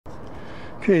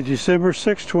Okay, December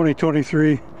 6,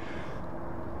 2023.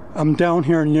 I'm down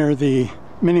here near the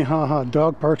Minnehaha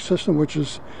Dog Park system, which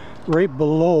is right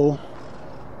below.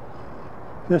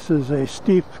 This is a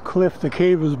steep cliff. The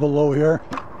cave is below here.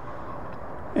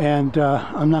 And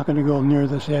I'm not going to go near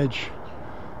this edge.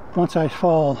 Once I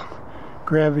fall,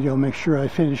 gravity will make sure I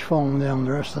finish falling down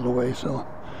the rest of the way. So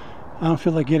I don't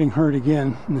feel like getting hurt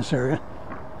again in this area.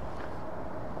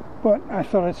 But I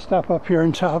thought I'd stop up here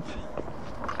on top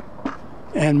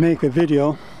and make a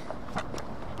video.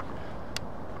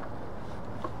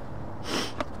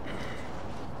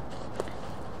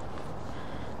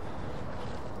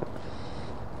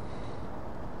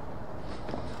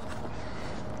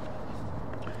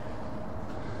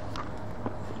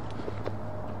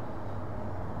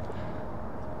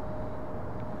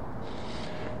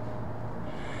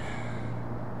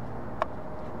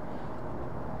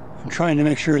 I'm trying to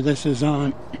make sure this is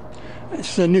on.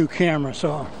 It's a new camera,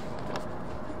 so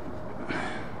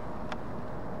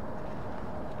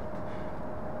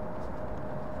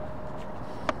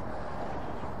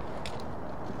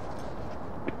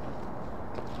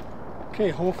okay,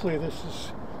 hopefully this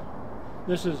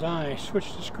is on. I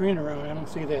switched the screen around. I don't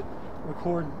see that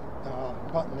record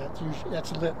button.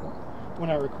 That's lit when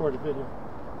I record a video.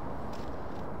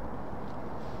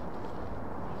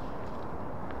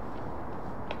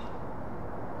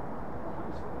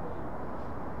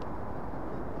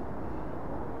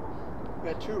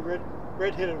 Got two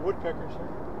red-headed woodpeckers here.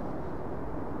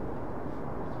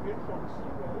 It's beautiful to see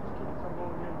guys. Can't come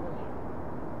over here with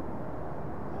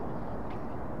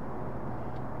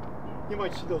you. You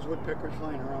might see those woodpeckers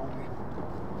flying around me.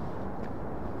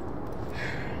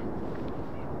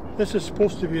 This is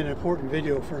supposed to be an important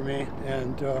video for me,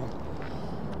 and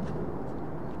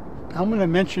I'm going to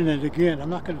mention it again.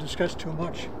 I'm not going to discuss too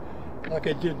much like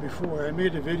I did before. I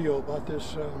made a video about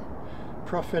this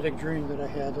prophetic dream that I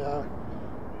had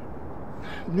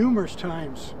numerous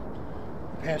times.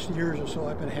 The past years or so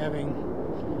I've been having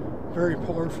very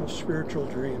powerful spiritual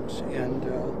dreams, and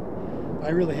I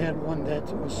really had one that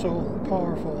was so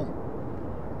powerful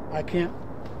I can't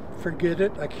forget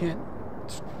it. I can't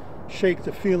shake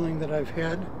the feeling that I've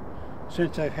had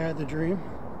since I've had the dream.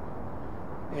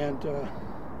 And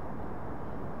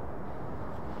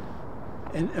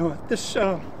this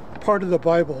part of the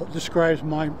Bible describes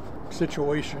my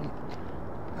situation.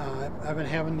 I've been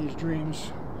having these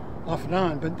dreams off and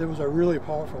on, but there was a really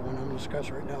powerful one I'm going to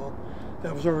discuss right now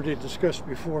that was already discussed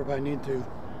before, but I need to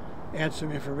add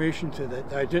some information to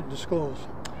that I didn't disclose.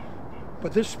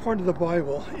 But this part of the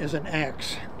Bible is in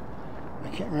Acts. I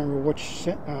can't remember which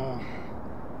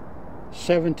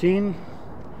 17,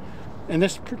 and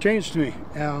this pertains to me.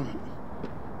 And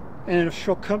it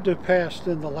shall come to pass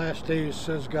in the last days,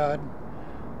 says God,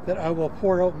 that I will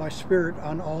pour out my spirit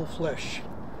on all flesh.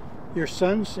 Your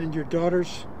sons and your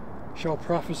daughters shall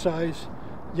prophesy,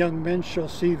 young men shall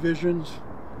see visions,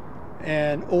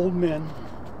 and old men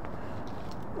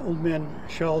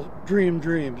shall dream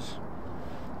dreams.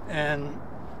 And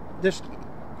this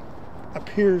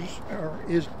appears or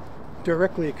is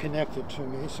directly connected to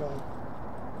me. So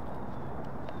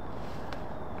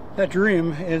that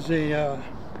dream is a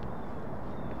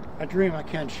dream I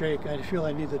can't shake. I feel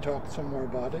I need to talk some more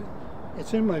about it.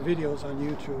 It's in my videos on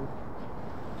YouTube.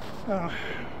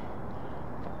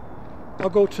 I'll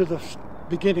go to the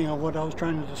beginning of what I was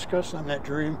trying to discuss on that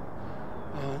dream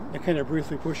and kind of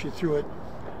briefly push you through it.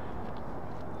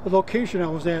 The location I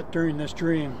was at during this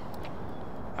dream,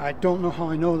 I don't know how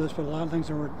I know this, but a lot of things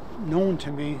that were known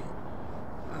to me,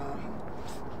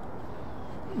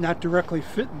 not directly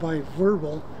fit by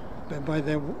verbal, but by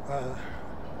the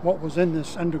what was in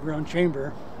this underground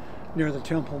chamber near the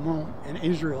Temple Mount in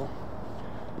Israel.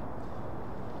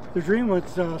 The dream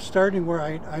was starting where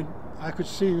I could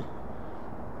see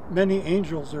many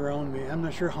angels around me. I'm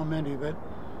not sure how many, but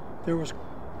there was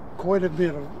quite a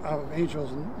bit of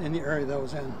angels in the area that I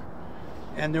was in.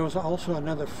 And there was also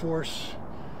another force.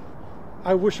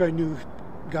 I wish I knew,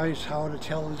 guys, how to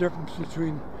tell the difference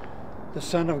between the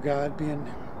Son of God being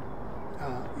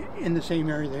in the same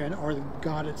area there or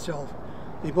God itself.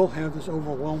 They both have this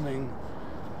overwhelming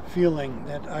feeling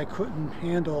that I couldn't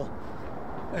handle.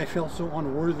 I felt so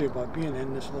unworthy about being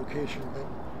in this location, but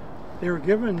they were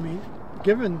given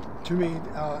to me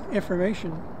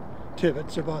information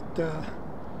tidbits about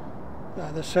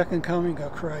the second coming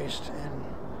of Christ. And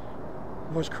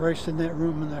was Christ in that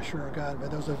room? I'm not sure of God, but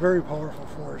there was a very powerful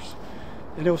force,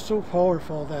 and it was so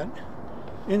powerful that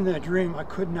in that dream I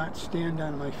could not stand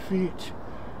on my feet.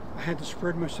 I had to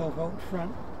spread myself out in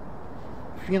front,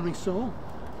 feeling so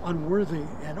unworthy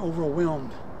and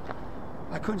overwhelmed.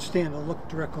 I couldn't stand to look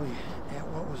directly at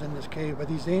what was in this cave, but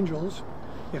these angels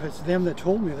if it's them that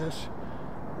told me this,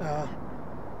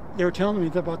 they were telling me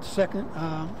about the second,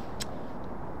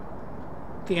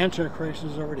 the Antichrist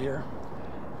is over here.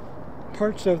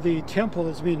 Parts of the temple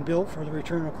that's being built for the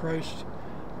return of Christ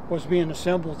was being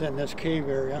assembled in this cave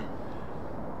area.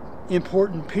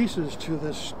 Important pieces to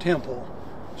this temple.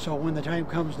 So when the time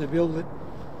comes to build it,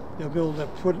 they'll be able to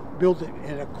build it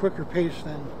in a quicker pace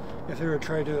than if they were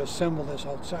trying to assemble this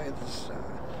outside this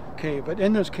cave. But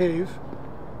in this cave,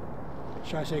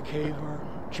 should I say cave or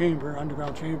chamber,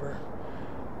 underground chamber,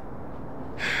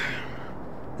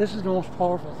 this is the most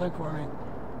powerful thing for me.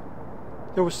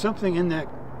 There was something in that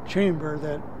chamber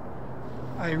that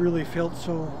I really felt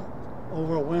so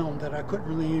overwhelmed that I couldn't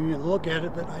really even look at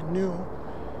it, but I knew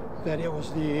that it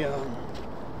was the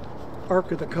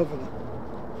Ark of the Covenant.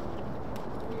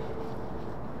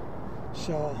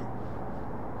 So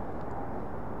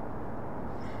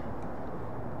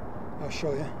I'll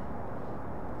show you.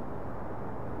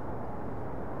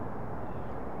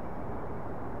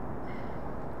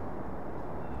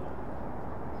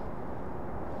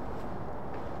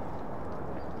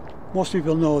 Most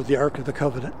people know the Ark of the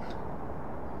Covenant.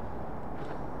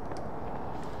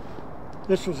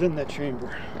 This was in that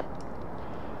chamber.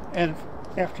 And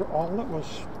after all that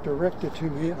was directed to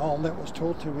me and all that was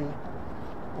told to me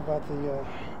about the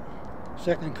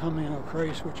second coming of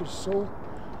Christ, which is so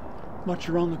much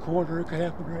around the corner, it could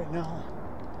happen right now.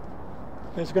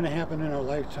 It's going to happen in our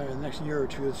lifetime, in the next year or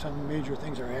two. Some major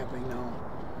things are happening now.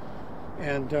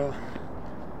 And but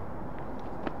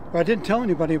I didn't tell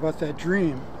anybody about that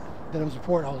dream that it was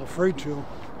important. I was afraid to,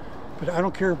 but I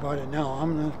don't care about it now.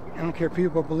 I don't care if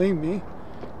people believe me,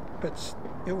 but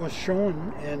it was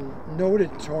shown and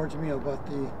noted towards me about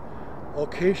the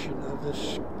location of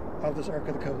this Ark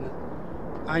of the Covenant.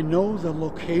 I know the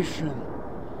location.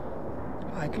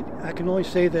 I can only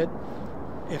say that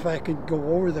if I could go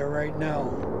over there right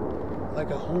now,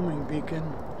 like a homing beacon,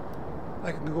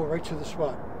 I can go right to the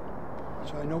spot.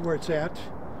 So I know where it's at.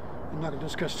 I'm not going to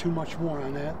discuss too much more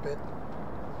on that, but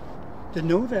to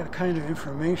know that kind of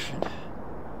information,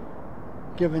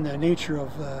 given the nature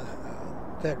of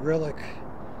that relic,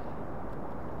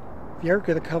 the Ark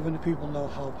of the Covenant, people know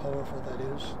how powerful that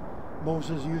is.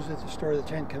 Moses used it to store the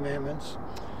 10 Commandments.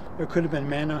 There could have been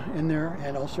manna in there,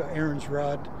 and also Aaron's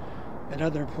rod and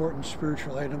other important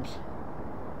spiritual items.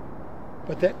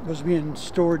 But that was being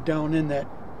stored down in that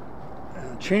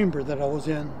chamber that I was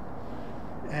in,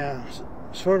 and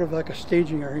sort of like a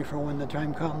staging area for when the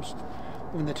time comes.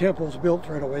 When the temple is built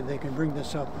right away, they can bring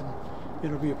this up and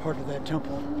it'll be a part of that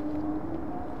temple.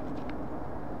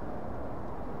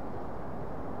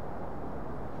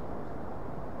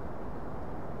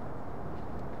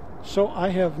 So I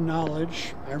have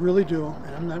knowledge, I really do,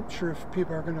 and I'm not sure if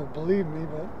people are going to believe me,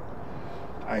 but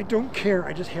I don't care.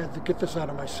 I just had to get this out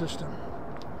of my system.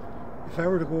 If I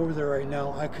were to go over there right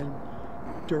now, I can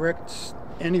direct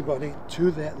anybody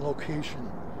to that location.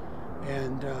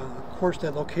 And of course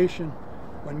that location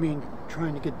would mean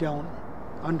trying to get down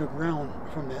underground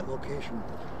from that location.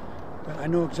 But I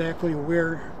know exactly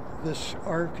where this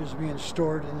ark is being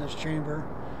stored in this chamber,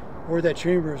 where that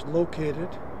chamber is located.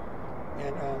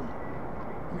 And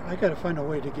I got to find a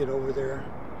way to get over there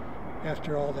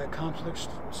after all that conflict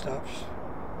stops.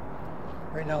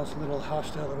 Right now it's a little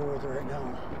hostile over there right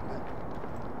now. But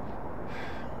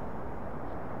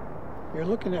you're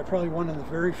looking at probably one of the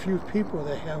very few people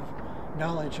that have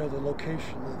knowledge of the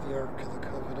location of the Ark of the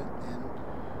Covenant, and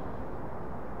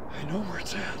I know where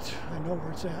it's at. I know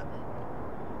where it's at.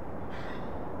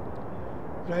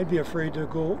 But I'd be afraid to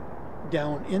go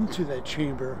down into that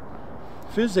chamber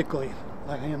physically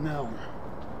like I am now.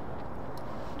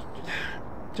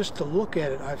 Just to look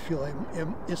at it, I feel like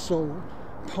it's so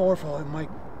powerful it might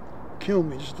kill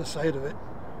me, just the sight of it.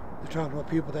 They're talking about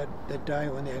people that die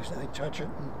when they accidentally touch it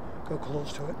and go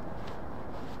close to it.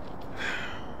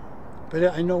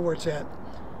 But I know where it's at.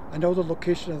 I know the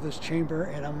location of this chamber,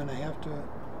 and I'm going to have to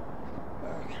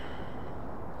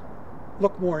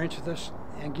look more into this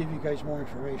and give you guys more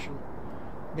information.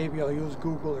 Maybe I'll use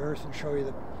Google Earth and show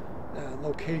you the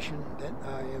location that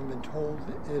I have been told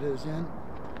it is in.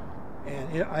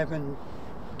 And I've been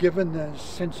given the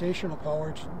sensational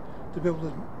power to be able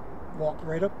to walk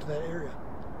right up to that area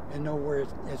and know where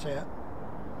it's at.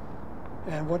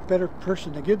 And what better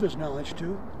person to give this knowledge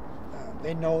to?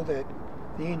 They know that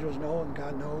the angels know, and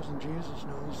God knows, and Jesus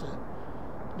knows that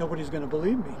nobody's going to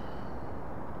believe me.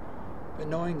 But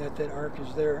knowing that that ark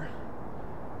is there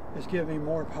is giving me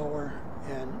more power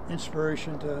and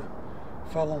inspiration to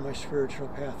follow my spiritual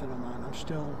path that I'm on. I'm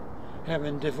still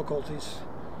having difficulties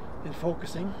in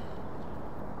focusing,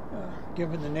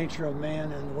 given the nature of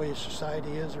man and the way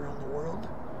society is around the world.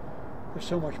 there's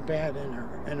so much bad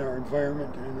in our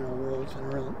environment and in our world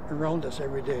and around us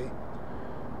every day.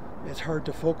 It's hard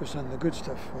to focus on the good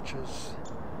stuff, which is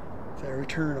the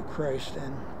return of Christ.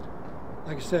 And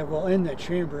like I said, well, in that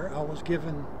chamber, I was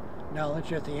given knowledge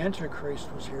that the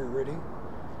Antichrist was here already,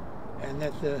 and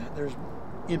that there's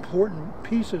important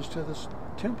pieces to this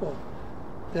temple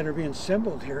that are being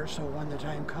assembled here. So when the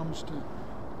time comes to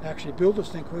actually build this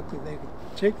thing quickly, they can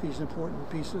take these important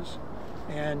pieces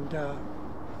and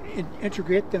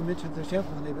integrate them into the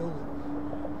temple when they build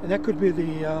it. And that could be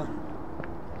the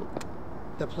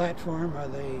platform or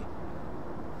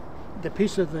the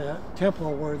piece of the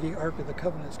temple where the Ark of the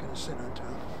Covenant is going to sit on top.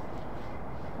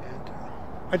 And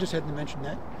I just had to mention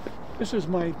that. This is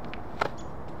my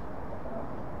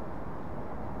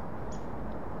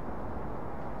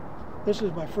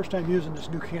first time using this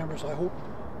new camera, so I hope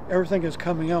everything is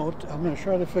coming out. I'm going to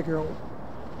try to figure out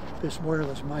this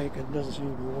wireless mic. It doesn't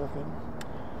seem to be working.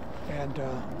 And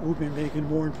we'll be making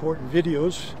more important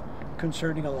videos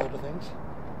concerning a lot of things.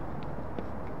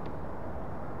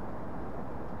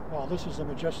 Wow, this is a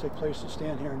majestic place to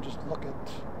stand here and just look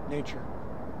at nature.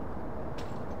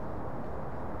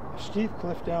 A steep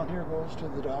cliff down here goes to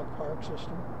the dog park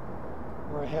system,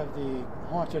 where I have the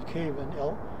haunted cave in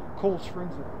Cold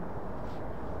Springs.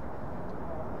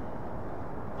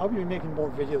 I'll be making more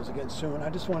videos again soon. I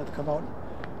just wanted to come out and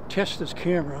test this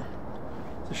camera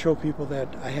to show people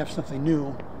that I have something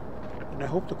new, and I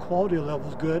hope the quality level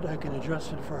is good. I can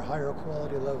adjust it for a higher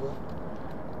quality level,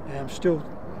 and I'm still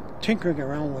tinkering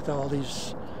around with all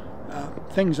these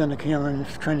things on the camera and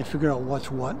trying to figure out what's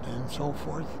what and so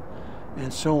forth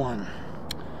and so on.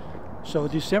 So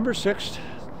December 6th,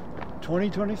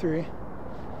 2023,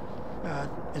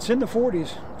 it's in the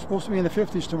 40s. It's supposed to be in the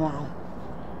 50s tomorrow.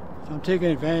 So I'm taking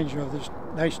advantage of this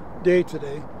nice day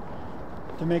today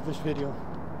to make this video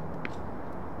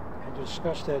and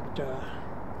discuss that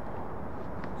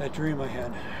dream I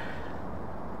had.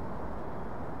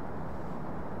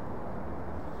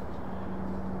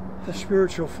 The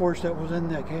spiritual force that was in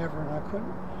that cavern,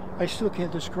 I still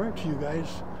can't describe to you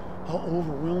guys how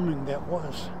overwhelming that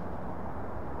was.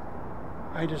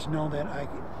 I just know that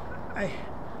I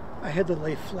had to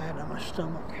lay flat on my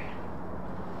stomach,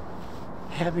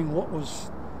 having what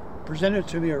was presented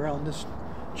to me around this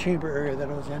chamber area that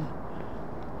I was in.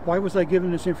 Why was I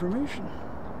given this information?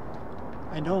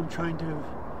 I know I'm trying to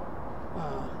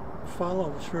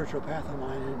follow the spiritual path of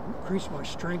mine and increase my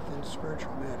strength in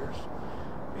spiritual matters.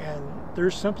 And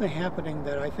there's something happening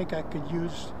that I think I could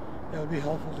use that would be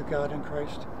helpful to God in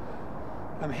Christ.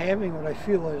 I'm having what I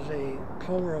feel is a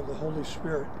power of the Holy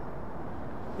Spirit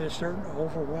that is starting to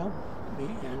overwhelm me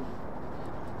and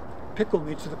pickle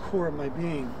me to the core of my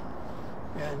being.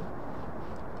 And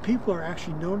people are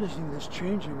actually noticing this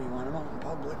change in me when I'm out in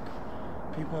public.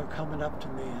 People are coming up to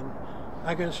me, and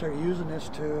I got to start using this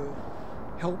to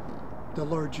help the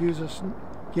Lord Jesus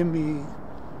give me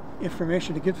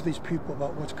information to give to these people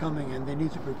about what's coming, and they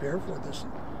need to prepare for this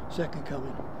second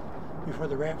coming before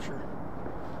the rapture.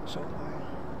 So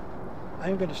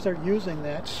I'm going to start using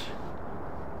that.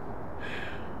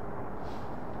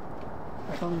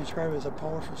 I can only describe it as a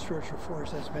powerful spiritual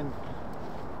force that's been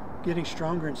getting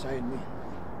stronger inside me.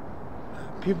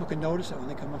 People can notice it when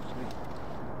they come up to me.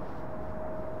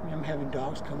 I'm having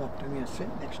dogs come up to me and sit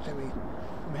next to me.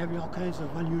 I'm having all kinds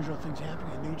of unusual things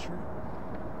happening in nature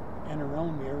and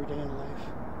around me every day in life.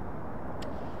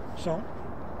 So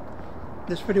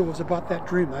this video was about that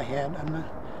dream I had.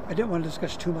 I didn't want to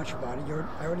discuss too much about it.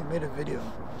 I already made a video.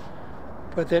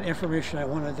 But that information I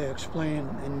wanted to explain,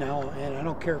 and I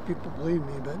don't care if people believe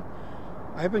me, but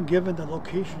I've been given the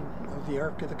location of the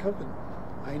Ark of the Covenant.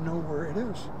 I know where it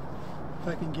is. If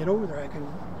I can get over there, I can,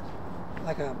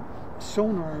 like a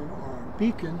sonar or a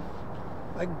beacon,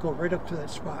 I can go right up to that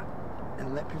spot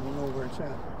and let people know where it's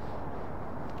at.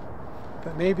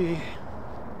 But maybe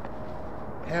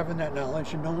having that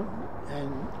knowledge and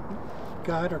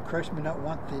God or Christ may not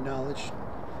want the knowledge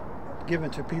given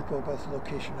to people about the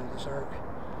location of this ark.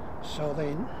 So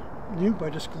they knew by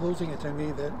disclosing it to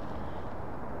me that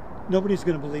nobody's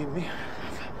going to believe me.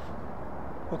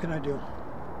 What can I do?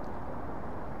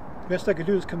 The best I could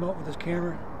do is come out with this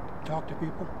camera, talk to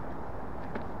people.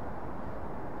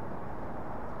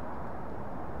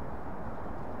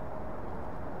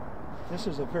 This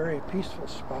is a very peaceful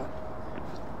spot.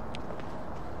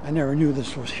 I never knew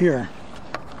this was here.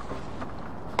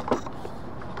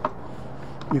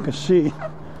 You can see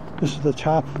this is the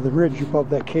top of the ridge above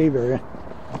that cave area,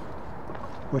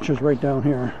 which is right down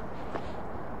here.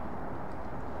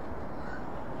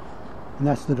 And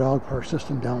that's the dog park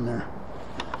system down there.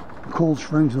 Cold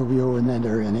Springs will be over in that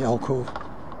area in the alcove.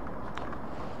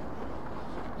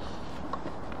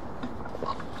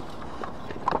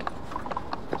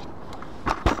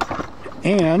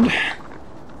 And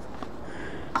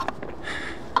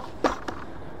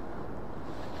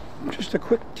just a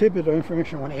quick tidbit of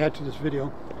information I want to add to this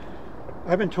video.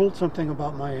 I've been told something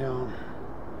about my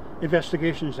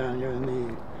investigations on you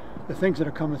and the things that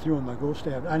are coming through in my ghost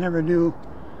app. I never knew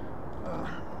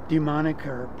demonic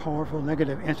or powerful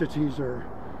negative entities or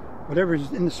whatever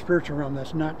is in the spiritual realm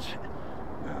that's not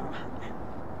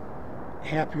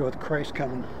happy with Christ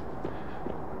coming.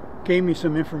 Gave me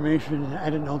some information, and I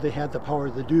didn't know they had the power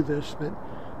to do this, but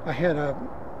I had a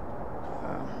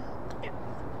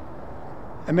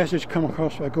message come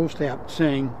across my ghost app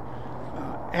saying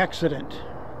accident,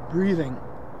 breathing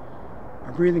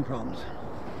problems.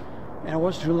 And it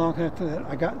wasn't too long after that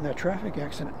I got in that traffic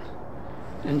accident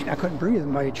and I couldn't breathe.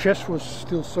 My chest was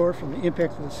still sore from the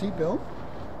impact of the seatbelt.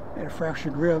 I had a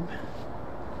fractured rib.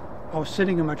 I was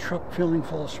sitting in my truck feeling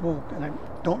full of smoke, and I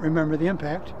don't remember the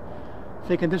impact,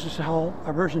 thinking this is how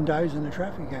a person dies in a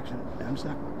traffic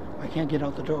accident. I can't get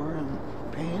out the door, and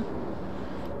pain.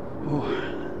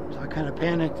 So I kind of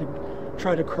panicked and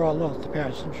tried to crawl out the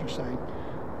passenger side.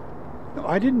 No,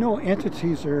 I didn't know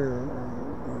entities or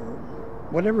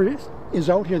whatever it is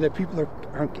out here that people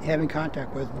are having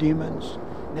contact with, demons,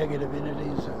 negative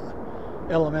entities,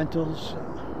 elementals,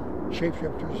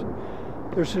 shapeshifters.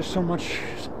 There's just so much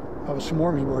of a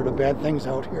smorgasbord of bad things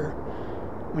out here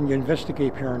when you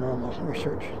investigate paranormal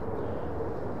research.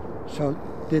 So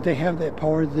did they have that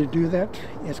power to do that?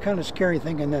 It's kind of scary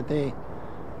thinking that they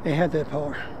had that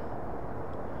power.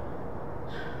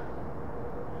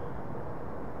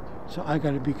 So I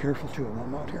got to be careful too when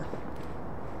I'm out here.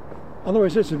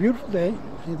 Otherwise, it's a beautiful day.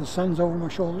 See, the sun's over my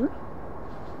shoulder.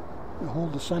 I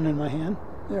hold the sun in my hand.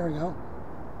 There we go.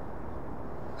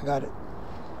 I got it.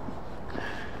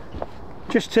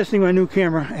 Just testing my new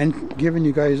camera and giving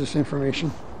you guys this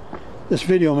information. This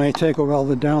video may take a while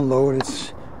to download.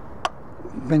 It's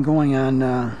been going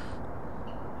on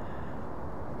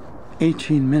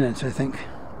 18 minutes, I think.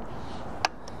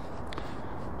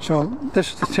 So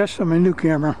this is the test of my new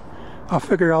camera. I'll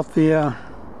figure out the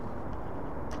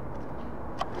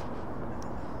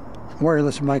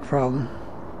wireless mic problem.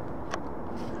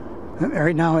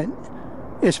 Right now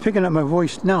it's picking up my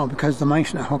voice now because the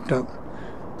mic's not hooked up,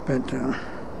 but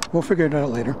we'll figure it out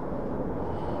later.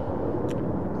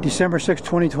 December 6,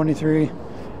 2023,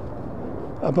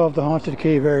 above the haunted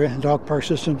cave area, dog park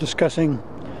system, discussing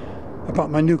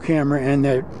about my new camera and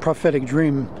that prophetic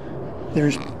dream.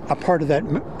 There's a part of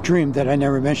that dream that I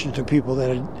never mentioned to people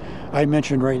that I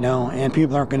mentioned right now, and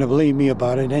people aren't going to believe me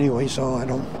about it anyway, so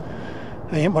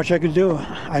there ain't much I could do.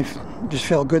 I just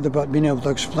felt good about being able to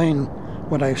explain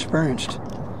what I experienced.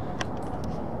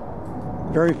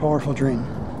 Very powerful dream.